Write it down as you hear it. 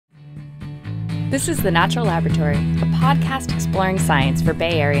This is The Natural Laboratory, a podcast exploring science for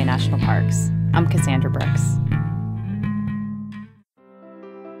Bay Area national parks. I'm Cassandra Brooks.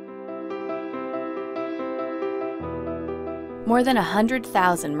 More than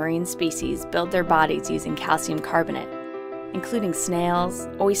 100,000 marine species build their bodies using calcium carbonate, including snails,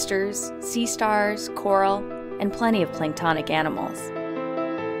 oysters, sea stars, coral, and plenty of planktonic animals.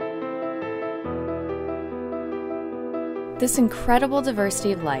 This incredible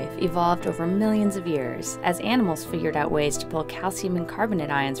diversity of life evolved over millions of years as animals figured out ways to pull calcium and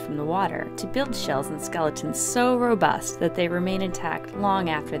carbonate ions from the water to build shells and skeletons so robust that they remain intact long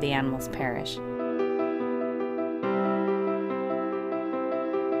after the animals perish.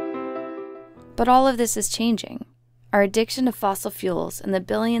 But all of this is changing. Our addiction to fossil fuels and the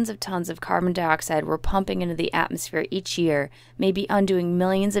billions of tons of carbon dioxide we're pumping into the atmosphere each year may be undoing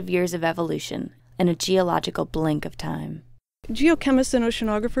millions of years of evolution in a geological blink of time. Geochemists and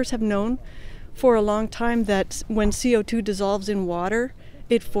oceanographers have known for a long time that when CO2 dissolves in water,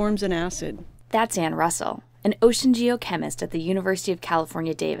 it forms an acid. That's Ann Russell, an ocean geochemist at the University of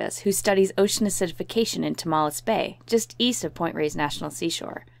California, Davis, who studies ocean acidification in Tomales Bay, just east of Point Reyes National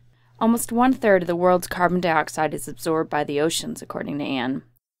Seashore. Almost one-third of the world's carbon dioxide is absorbed by the oceans, according to Ann.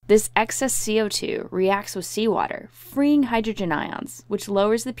 This excess CO2 reacts with seawater, freeing hydrogen ions, which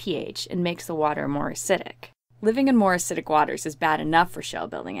lowers the pH and makes the water more acidic. Living in more acidic waters is bad enough for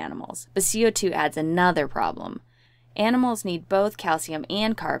shell-building animals, but CO2 adds another problem. Animals need both calcium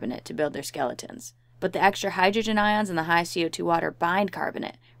and carbonate to build their skeletons, but the extra hydrogen ions in the high CO2 water bind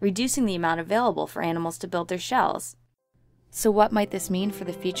carbonate, reducing the amount available for animals to build their shells. So what might this mean for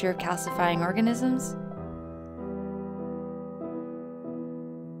the future of calcifying organisms?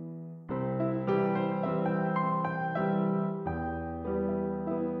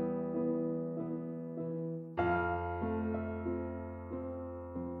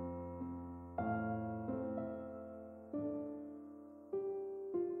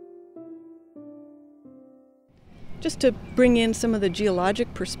 Just to bring in some of the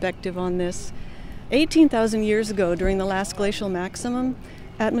geologic perspective on this, 18,000 years ago, during the last glacial maximum,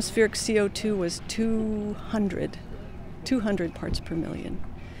 atmospheric CO2 was 200 parts per million.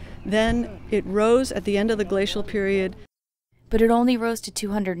 Then it rose at the end of the glacial period. But it only rose to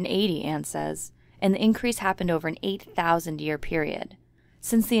 280, Ann says, and the increase happened over an 8,000-year period.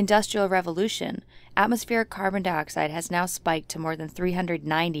 Since the Industrial Revolution, atmospheric carbon dioxide has now spiked to more than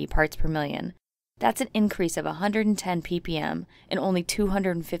 390 parts per million. That's an increase of 110 ppm in only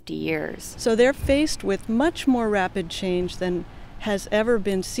 250 years. So they're faced with much more rapid change than has ever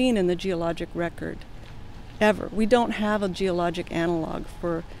been seen in the geologic record, ever. We don't have a geologic analog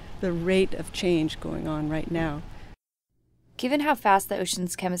for the rate of change going on right now. Given how fast the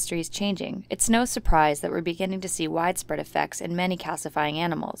ocean's chemistry is changing, it's no surprise that we're beginning to see widespread effects in many calcifying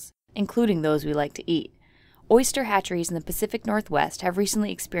animals, including those we like to eat. Oyster hatcheries in the Pacific Northwest have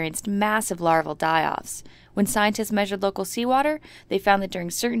recently experienced massive larval die-offs. When scientists measured local seawater, they found that during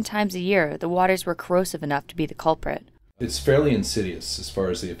certain times of year, the waters were corrosive enough to be the culprit. It's fairly insidious as far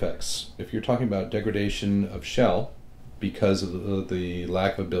as the effects. If you're talking about degradation of shell because of the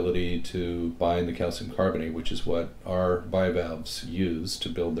lack of ability to bind the calcium carbonate, which is what our bivalves use to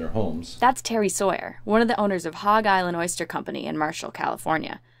build their homes. That's Terry Sawyer, one of the owners of Hog Island Oyster Company in Marshall,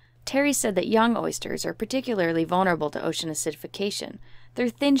 California. Terry said that young oysters are particularly vulnerable to ocean acidification. Their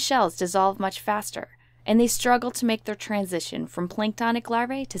thin shells dissolve much faster, and they struggle to make their transition from planktonic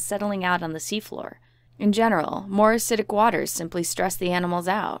larvae to settling out on the seafloor. In general, more acidic waters simply stress the animals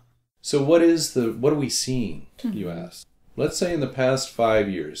out. So what are we seeing, you ask? Let's say in the past 5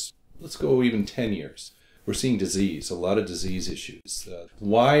 years, let's go even 10 years, we're seeing disease, a lot of disease issues.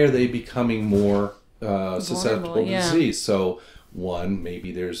 Why are they becoming more susceptible to disease? So one,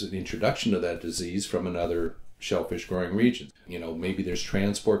 maybe there's an introduction to that disease from another shellfish growing region. Maybe there's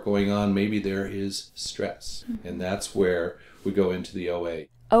transport going on, maybe there is stress. And that's where we go into the OA.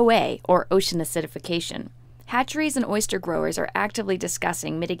 OA, or ocean acidification. Hatcheries and oyster growers are actively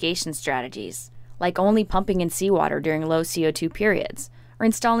discussing mitigation strategies, like only pumping in seawater during low CO2 periods, or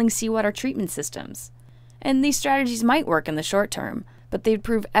installing seawater treatment systems. And these strategies might work in the short term, but they'd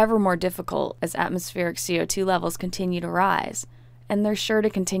prove ever more difficult as atmospheric CO2 levels continue to rise. And they're sure to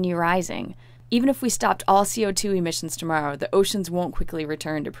continue rising. Even if we stopped all CO2 emissions tomorrow, the oceans won't quickly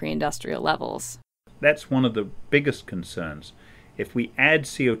return to pre-industrial levels. That's one of the biggest concerns. If we add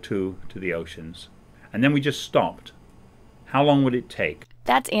CO2 to the oceans, and then we just stopped, how long would it take?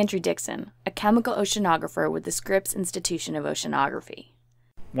 That's Andrew Dixon, a chemical oceanographer with the Scripps Institution of Oceanography.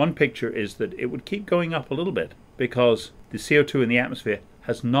 One picture is that it would keep going up a little bit because the CO2 in the atmosphere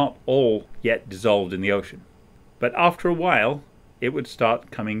has not all yet dissolved in the ocean. But after a while, it would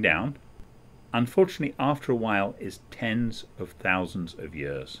start coming down, unfortunately after a while is tens of thousands of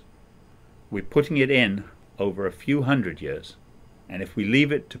years. We're putting it in over a few hundred years, and if we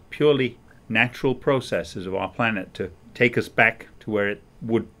leave it to purely natural processes of our planet to take us back to where it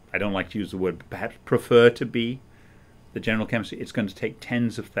would, I don't like to use the word, but perhaps prefer to be, the general chemistry, it's going to take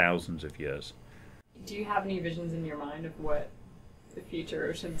tens of thousands of years. Do you have any visions in your mind of what the future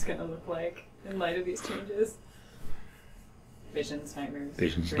ocean's going to look like in light of these changes? Visions, nightmares,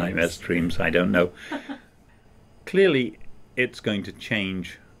 Visions, dreams. nightmares, dreams, I don't know. Clearly, it's going to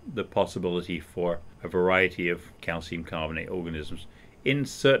change the possibility for a variety of calcium carbonate organisms in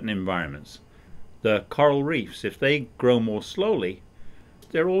certain environments. The coral reefs, if they grow more slowly,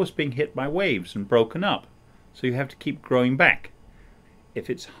 they're always being hit by waves and broken up. So you have to keep growing back. If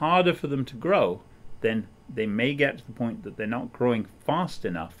it's harder for them to grow, then they may get to the point that they're not growing fast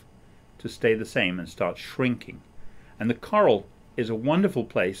enough to stay the same and start shrinking. And the coral is a wonderful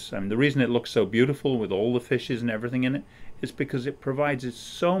place. I mean, the reason it looks so beautiful with all the fishes and everything in it is because it provides it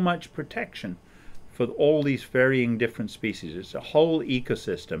so much protection for all these varying different species. It's a whole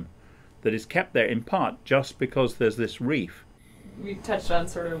ecosystem that is kept there in part just because there's this reef. We touched on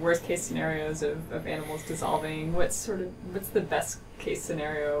sort of worst case scenarios of animals dissolving. What's the best case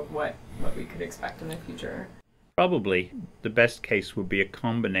scenario of what we could expect in the future? Probably the best case would be a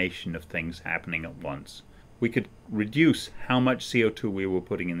combination of things happening at once. We could reduce how much CO2 we were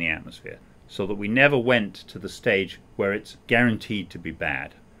putting in the atmosphere so that we never went to the stage where it's guaranteed to be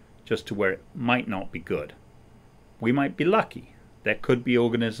bad, just to where it might not be good. We might be lucky. There could be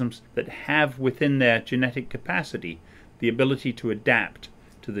organisms that have within their genetic capacity the ability to adapt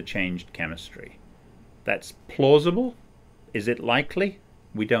to the changed chemistry. That's plausible. Is it likely?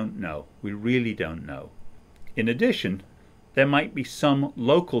 We don't know. We really don't know. In addition, there might be some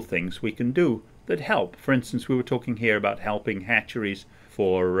local things we can do that help. For instance, we were talking here about helping hatcheries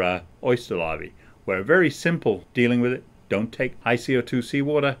for oyster larvae, where very simple dealing with it, don't take high CO2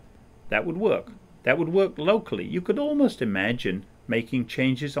 seawater, that would work. That would work locally. You could almost imagine making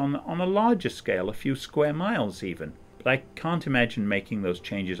changes on a larger scale, a few square miles even. But I can't imagine making those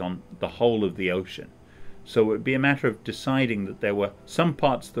changes on the whole of the ocean. So it would be a matter of deciding that there were some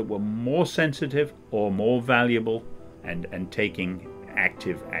parts that were more sensitive or more valuable and taking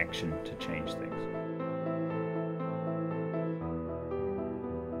active action to change things.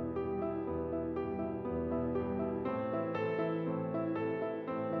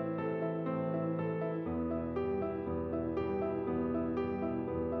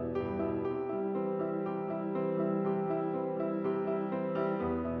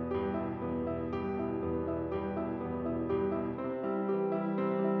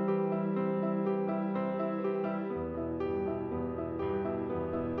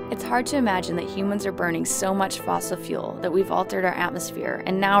 It's hard to imagine that humans are burning so much fossil fuel that we've altered our atmosphere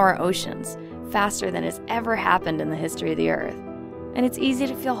and now our oceans faster than has ever happened in the history of the Earth. And it's easy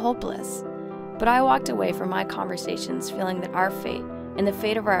to feel hopeless. But I walked away from my conversations feeling that our fate and the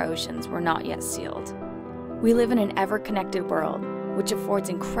fate of our oceans were not yet sealed. We live in an ever-connected world, which affords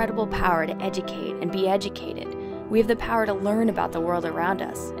incredible power to educate and be educated. We have the power to learn about the world around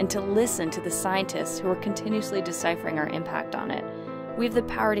us and to listen to the scientists who are continuously deciphering our impact on it. We have the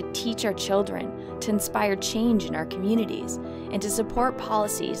power to teach our children, to inspire change in our communities, and to support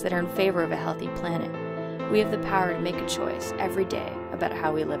policies that are in favor of a healthy planet. We have the power to make a choice every day about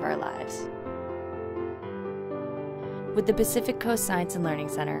how we live our lives. With the Pacific Coast Science and Learning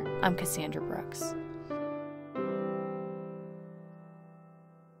Center, I'm Cassandra Brooks.